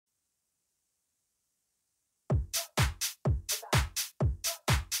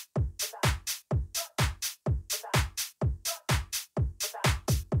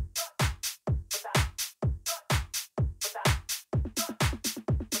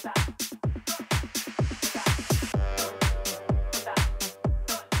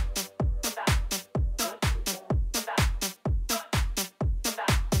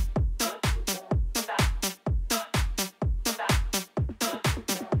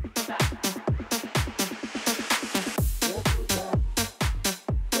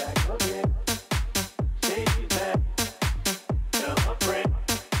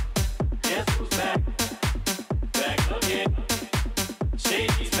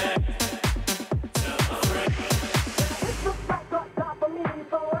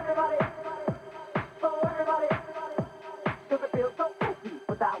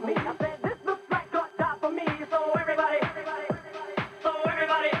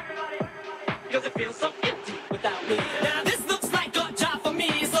feels so empty without me. Now this looks like a job for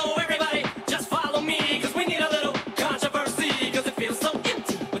me, so everybody just follow me, cause we need a little controversy, cause it feels so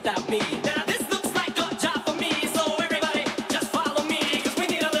empty without me. Now this looks like a job for me, so everybody just follow me, cause we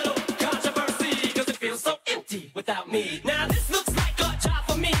need a little controversy, cause it feels so empty without me. Now this looks like a job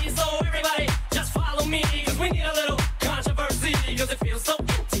for me, so everybody just follow me, cause we need a little controversy, cause it feels so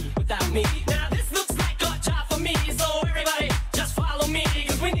empty without me. Now this looks like a job for me, so everybody just follow me,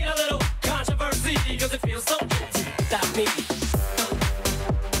 cause we need a little controversy, cause it feels so empty without me.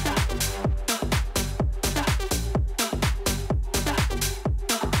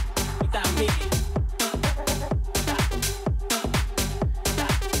 Without me.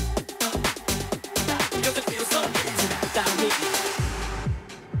 Because it feels so empty without me.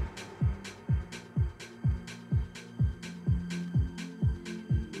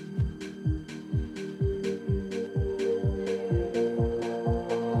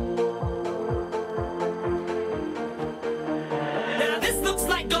 Now this looks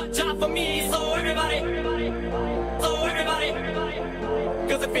like a job for me, so everybody,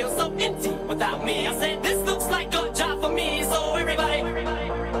 cause it feels so empty without me. I said this looks like a job for me, so everybody,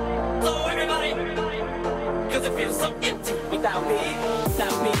 cause it feels so empty without me,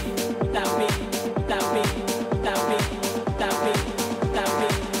 without me.